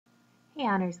Hey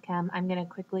Honors Chem, I'm going to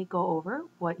quickly go over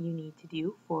what you need to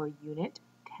do for Unit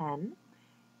 10.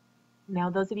 Now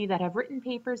those of you that have written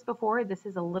papers before, this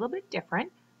is a little bit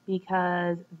different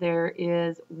because there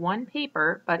is one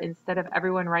paper, but instead of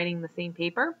everyone writing the same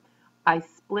paper, I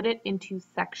split it into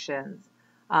sections.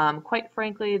 Quite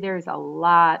frankly, there's a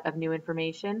lot of new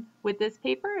information with this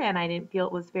paper and I didn't feel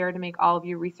it was fair to make all of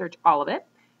you research all of it.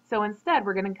 So instead,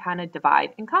 we're going to kind of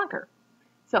divide and conquer.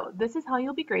 So this is how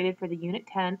you'll be graded for the Unit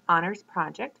 10 Honors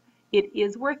Project. It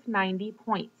is worth 90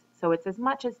 points, so it's as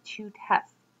much as 2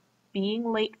 tests. Being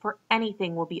late for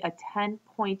anything will be a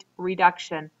 10-point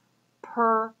reduction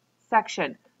per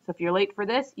section. So if you're late for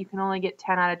this, you can only get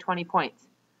 10 out of 20 points.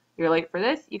 If you're late for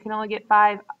this, you can only get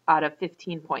 5 out of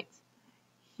 15 points.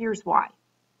 Here's why.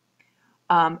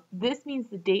 This means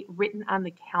the date written on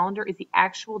the calendar is the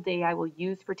actual day I will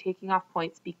use for taking off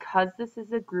points because this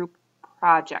is a group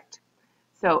project.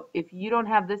 So if you don't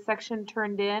have this section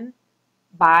turned in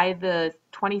by the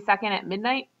 22nd at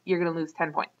midnight, you're going to lose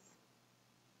 10 points.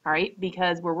 All right,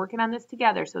 because we're working on this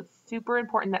together, so it's super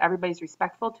important that everybody's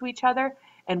respectful to each other,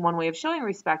 and one way of showing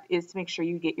respect is to make sure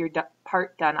you get your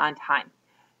part done on time.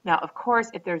 Now, of course,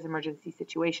 if there's emergency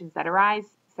situations that arise,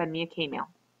 send me a K-mail.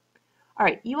 All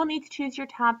right, you will need to choose your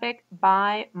topic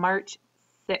by March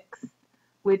 6th,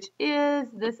 which is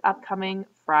this upcoming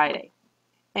Friday.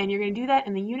 And you're going to do that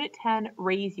in the Unit 10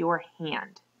 Raise Your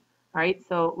Hand. All right,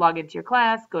 so log into your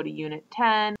class, go to Unit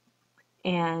 10,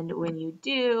 and when you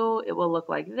do, it will look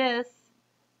like this.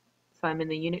 So I'm in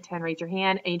the Unit 10 Raise Your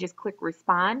Hand, and you just click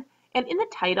Respond. And in the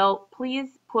title, please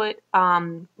put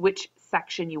which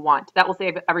section you want. That will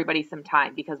save everybody some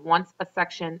time because once a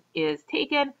section is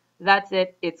taken, that's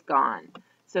it, it's gone.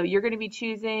 So you're going to be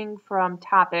choosing from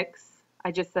topics,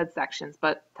 I just said sections,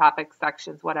 but topics,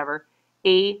 sections, whatever,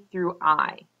 A through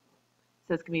I.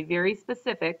 So it's going to be very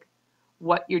specific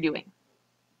what you're doing.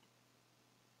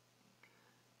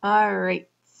 All right.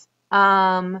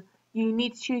 You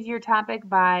need to choose your topic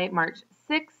by March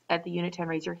 6th at the Unit 10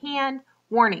 Raise Your Hand.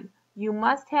 Warning, you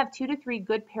must have 2 to 3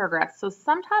 good paragraphs. So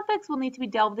some topics will need to be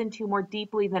delved into more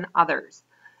deeply than others.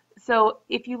 So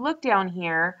if you look down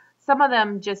here, some of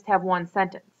them just have one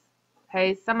sentence.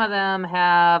 Okay, some of them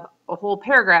have a whole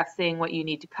paragraph saying what you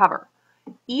need to cover.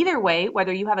 Either way,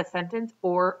 whether you have a sentence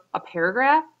or a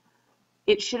paragraph,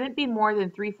 it shouldn't be more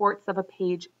than 3/4 of a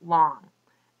page long.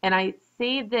 And I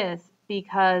say this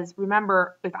because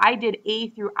remember, if I did A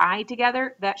through I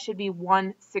together, that should be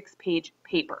one 6-page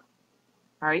paper.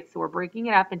 All right, so we're breaking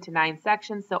it up into 9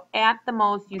 sections. So at the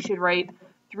most, you should write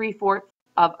 3/4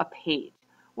 of a page,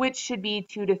 which should be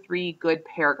 2 to 3 good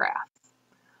paragraphs.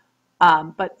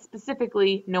 But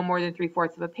specifically, no more than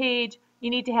 3/4 of a page. You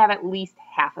need to have at least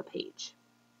half a page.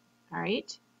 All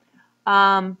right.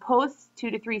 Post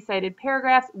 2 to 3 cited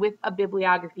paragraphs with a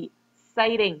bibliography.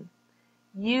 Citing.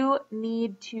 You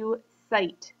need to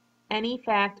cite any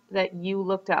fact that you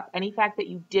looked up, any fact that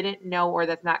you didn't know or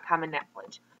that's not common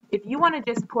knowledge. If you want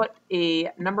to just put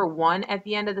a number 1 at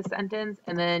the end of the sentence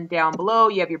and then down below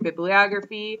you have your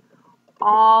bibliography,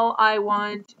 all I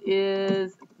want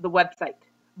is the website.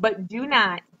 But do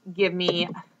not give me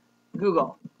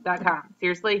google.com.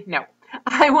 Seriously? No.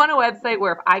 I want a website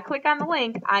where if I click on the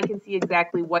link, I can see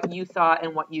exactly what you saw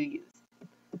and what you used.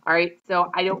 All right,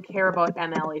 so I don't care about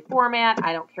MLA format.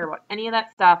 I don't care about any of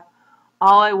that stuff.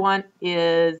 All I want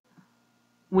is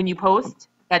when you post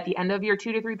at the end of your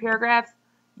 2 to 3 paragraphs,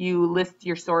 you list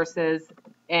your sources.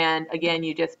 And again,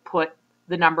 you just put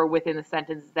the number within the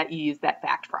sentence that you used that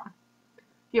fact from.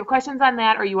 If you have questions on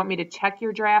that or you want me to check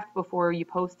your draft before you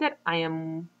post it, I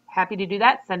am happy to do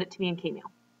that. Send it to me in K-mail.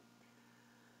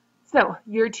 So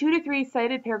your 2 to 3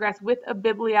 cited paragraphs with a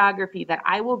bibliography that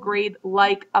I will grade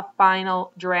like a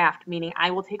final draft, meaning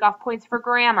I will take off points for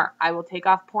grammar. I will take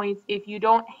off points if you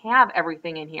don't have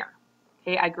everything in here.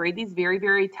 Okay, I grade these very,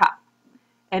 very tough.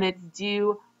 And it's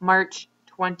due March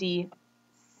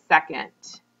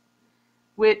 22nd,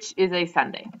 which is a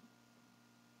Sunday.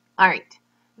 All right.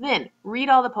 Then, read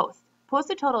all the posts. Post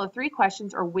a total of 3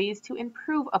 questions or ways to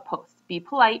improve a post. Be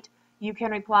polite. You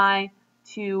can reply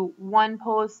to 1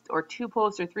 post or 2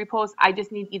 posts or 3 posts. I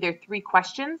just need either 3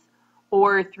 questions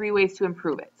or 3 ways to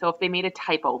improve it. So if they made a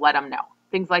typo, let them know.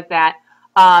 Things like that.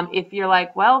 If you're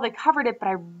like, well, they covered it, but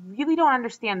I really don't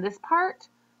understand this part,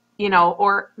 you know,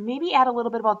 or maybe add a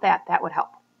little bit about that. That would help.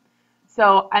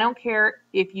 So I don't care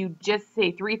if you just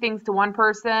say 3 things to 1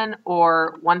 person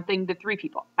or 1 thing to 3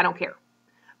 people. I don't care.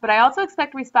 But I also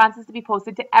expect responses to be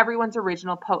posted to everyone's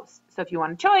original post. So if you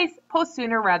want a choice, post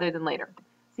sooner rather than later.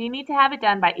 So you need to have it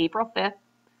done by April 5th.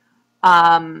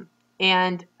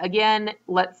 And again,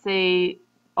 let's say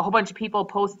a whole bunch of people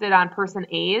posted on person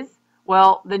A's.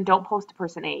 Well, then don't post to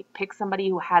person A. Pick somebody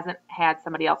who hasn't had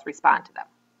somebody else respond to them.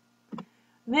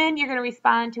 Then you're going to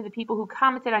respond to the people who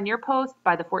commented on your post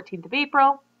by the 14th of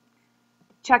April.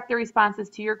 Check the responses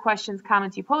to your questions,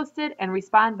 comments you posted, and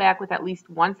respond back with at least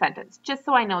one sentence, just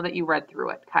so I know that you read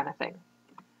through it, kind of thing.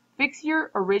 Fix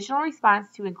your original response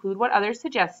to include what others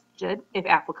suggested, if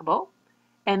applicable,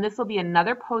 and this will be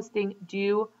another posting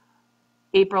due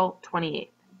April 28th.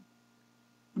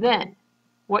 Then,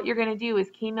 what you're going to do is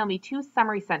email me 2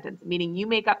 summary sentences, meaning you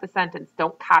make up the sentence,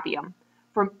 don't copy them,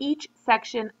 from each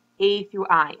section A through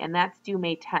I, and that's due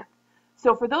May 10th.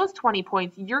 So for those 20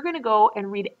 points, you're going to go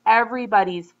and read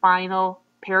everybody's final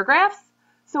paragraphs.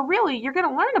 So really, you're going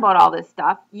to learn about all this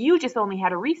stuff. You just only had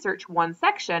to research one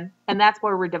section, and that's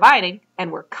where we're dividing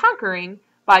and we're conquering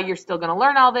by you're still going to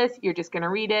learn all this, you're just going to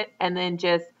read it, and then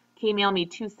just email me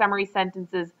 2 summary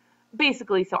sentences,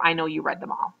 basically so I know you read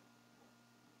them all.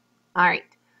 All right,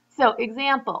 so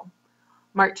example,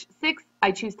 March 6th,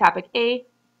 I choose topic A.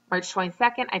 March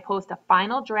 22nd, I post a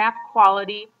final draft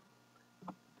quality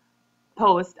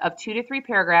post of 2 to 3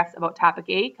 paragraphs about topic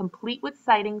A, complete with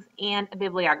citings and a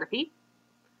bibliography.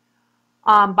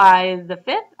 By the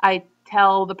 5th, I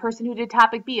tell the person who did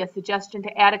topic B a suggestion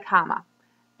to add a comma.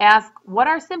 Ask, what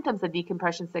are symptoms of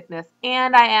decompression sickness?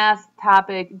 And I ask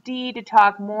topic D to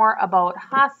talk more about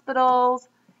hospitals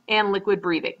and liquid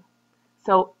breathing.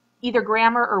 So either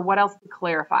grammar or what else to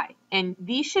clarify. And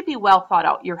these should be well thought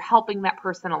out. You're helping that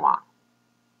person along.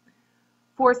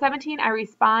 For 17, I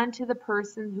respond to the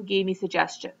person who gave me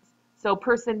suggestions. So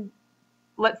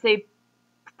let's say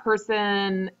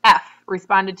person F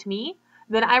responded to me,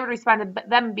 then I would respond to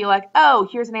them and be like, oh,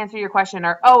 here's an answer to your question,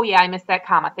 or oh yeah, I missed that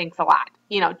comma, thanks a lot.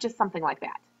 You know, just something like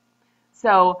that.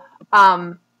 So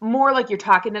more like you're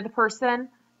talking to the person,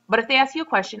 but if they ask you a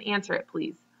question, answer it,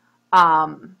 please.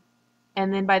 And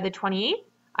then by the 28th,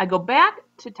 I go back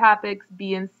to topics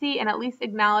B and C and at least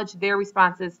acknowledge their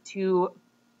responses to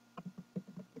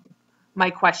my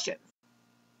questions.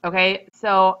 Okay,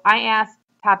 so I asked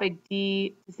topic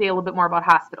D to say a little bit more about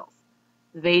hospitals.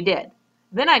 They did.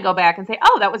 Then I go back and say,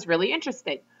 oh, that was really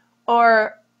interesting.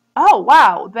 Or, oh,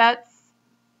 wow, that's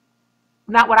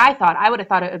not what I thought. I would have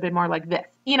thought it would have been more like this.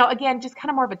 You know, again, just kind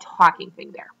of more of a talking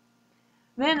thing there.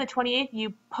 Then the 28th,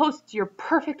 you post your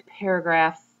perfect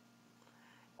paragraphs.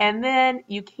 And then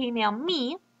you email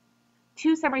me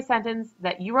 2 summary sentences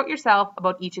that you wrote yourself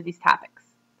about each of these topics.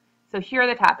 So here are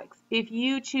the topics. If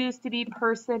you choose to be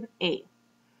person A,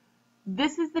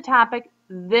 this is the topic,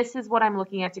 this is what I'm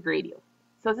looking at to grade you.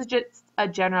 So this is just a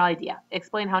general idea.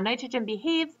 Explain how nitrogen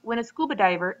behaves when a scuba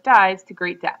diver dives to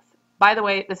great depths. By the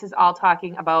way, this is all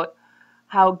talking about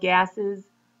how gases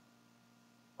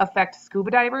affect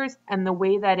scuba divers, and the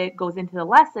way that it goes into the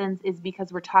lessons is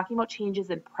because we're talking about changes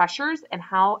in pressures and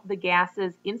how the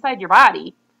gases inside your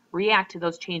body react to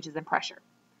those changes in pressure.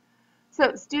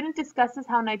 So, student discusses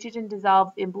how nitrogen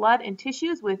dissolves in blood and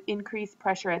tissues with increased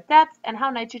pressure at depths, and how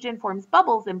nitrogen forms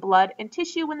bubbles in blood and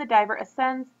tissue when the diver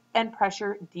ascends and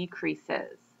pressure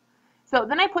decreases. So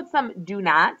then I put some do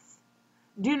nots.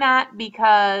 Do not,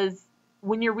 because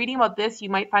when you're reading about this, you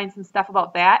might find some stuff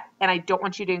about that, and I don't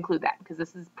want you to include that because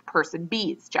this is person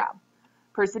B's job.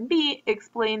 Person B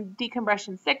explained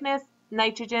decompression sickness,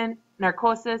 nitrogen,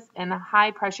 narcosis, and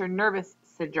high pressure nervous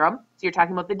syndrome. So you're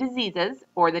talking about the diseases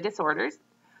or the disorders.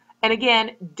 And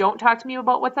again, don't talk to me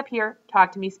about what's up here.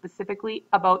 Talk to me specifically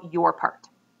about your part.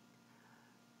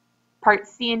 Part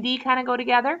C and D kind of go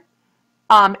together.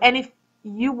 And if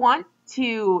you want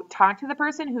to talk to the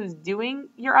person who's doing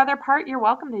your other part, you're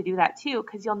welcome to do that too,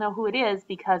 because you'll know who it is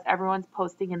because everyone's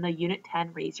posting in the Unit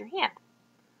 10 Raise Your Hand.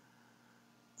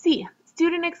 C.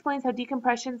 Student explains how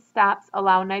decompression stops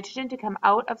allow nitrogen to come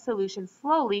out of solution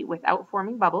slowly without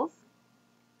forming bubbles.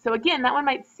 So again, that one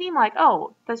might seem like,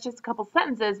 oh, that's just a couple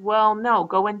sentences. Well, no,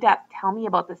 go in depth. Tell me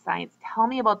about the science. Tell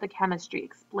me about the chemistry.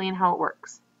 Explain how it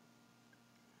works.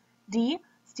 D.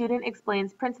 Student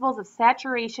explains principles of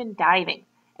saturation diving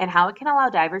and how it can allow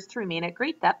divers to remain at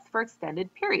great depths for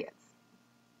extended periods.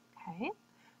 Okay,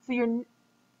 so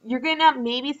you're going to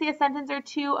maybe say a sentence or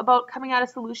two about coming out of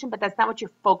solution, but that's not what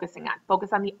you're focusing on.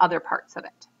 Focus on the other parts of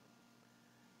it.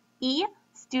 E.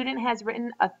 Student has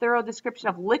written a thorough description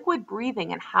of liquid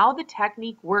breathing and how the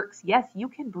technique works. Yes, you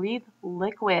can breathe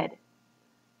liquid.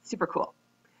 Super cool.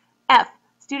 F.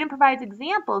 Student provides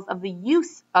examples of the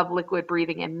use of liquid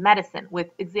breathing in medicine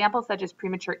with examples such as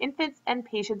premature infants and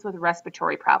patients with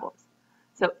respiratory problems.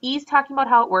 So E's talking about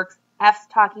how it works, F's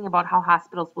talking about how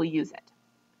hospitals will use it.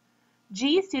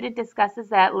 G, student discusses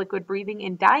that liquid breathing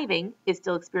in diving is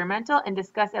still experimental and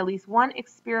discuss at least one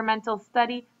experimental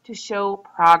study to show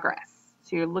progress.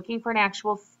 So you're looking for an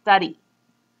actual study.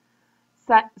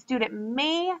 student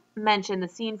may mention the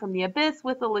scene from The Abyss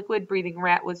with the liquid breathing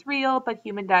rat was real, but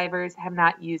human divers have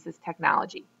not used this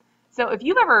technology. So if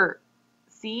you've ever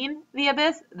seen The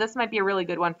Abyss, this might be a really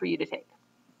good one for you to take.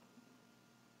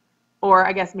 Or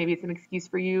I guess maybe it's an excuse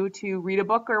for you to read a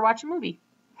book or watch a movie.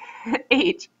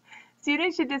 H.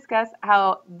 Students should discuss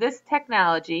how this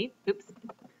technology,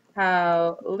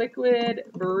 how liquid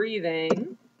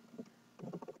breathing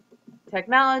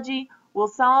technology will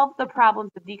solve the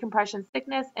problems of decompression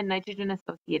sickness and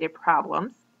nitrogen-associated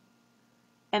problems.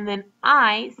 And then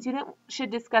I, student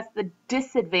should discuss the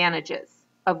disadvantages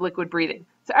of liquid breathing.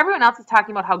 So everyone else is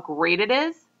talking about how great it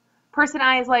is. Person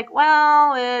I is like,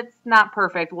 well, it's not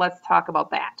perfect. Let's talk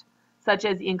about that. Such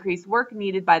as the increased work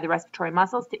needed by the respiratory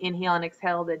muscles to inhale and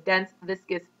exhale the dense,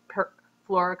 viscous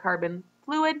fluorocarbon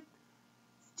fluid.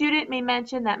 Student may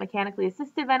mention that mechanically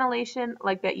assisted ventilation,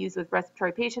 like that used with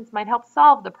respiratory patients, might help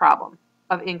solve the problem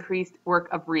of increased work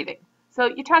of breathing. So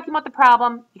you're talking about the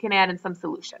problem, you can add in some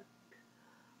solution.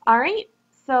 All right,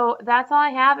 so that's all I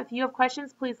have. If you have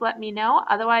questions, please let me know.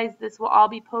 Otherwise, this will all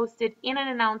be posted in an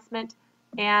announcement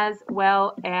as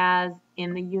well as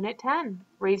in the Unit 10.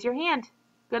 Raise your hand.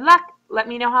 Good luck. Let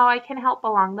me know how I can help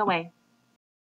along the way.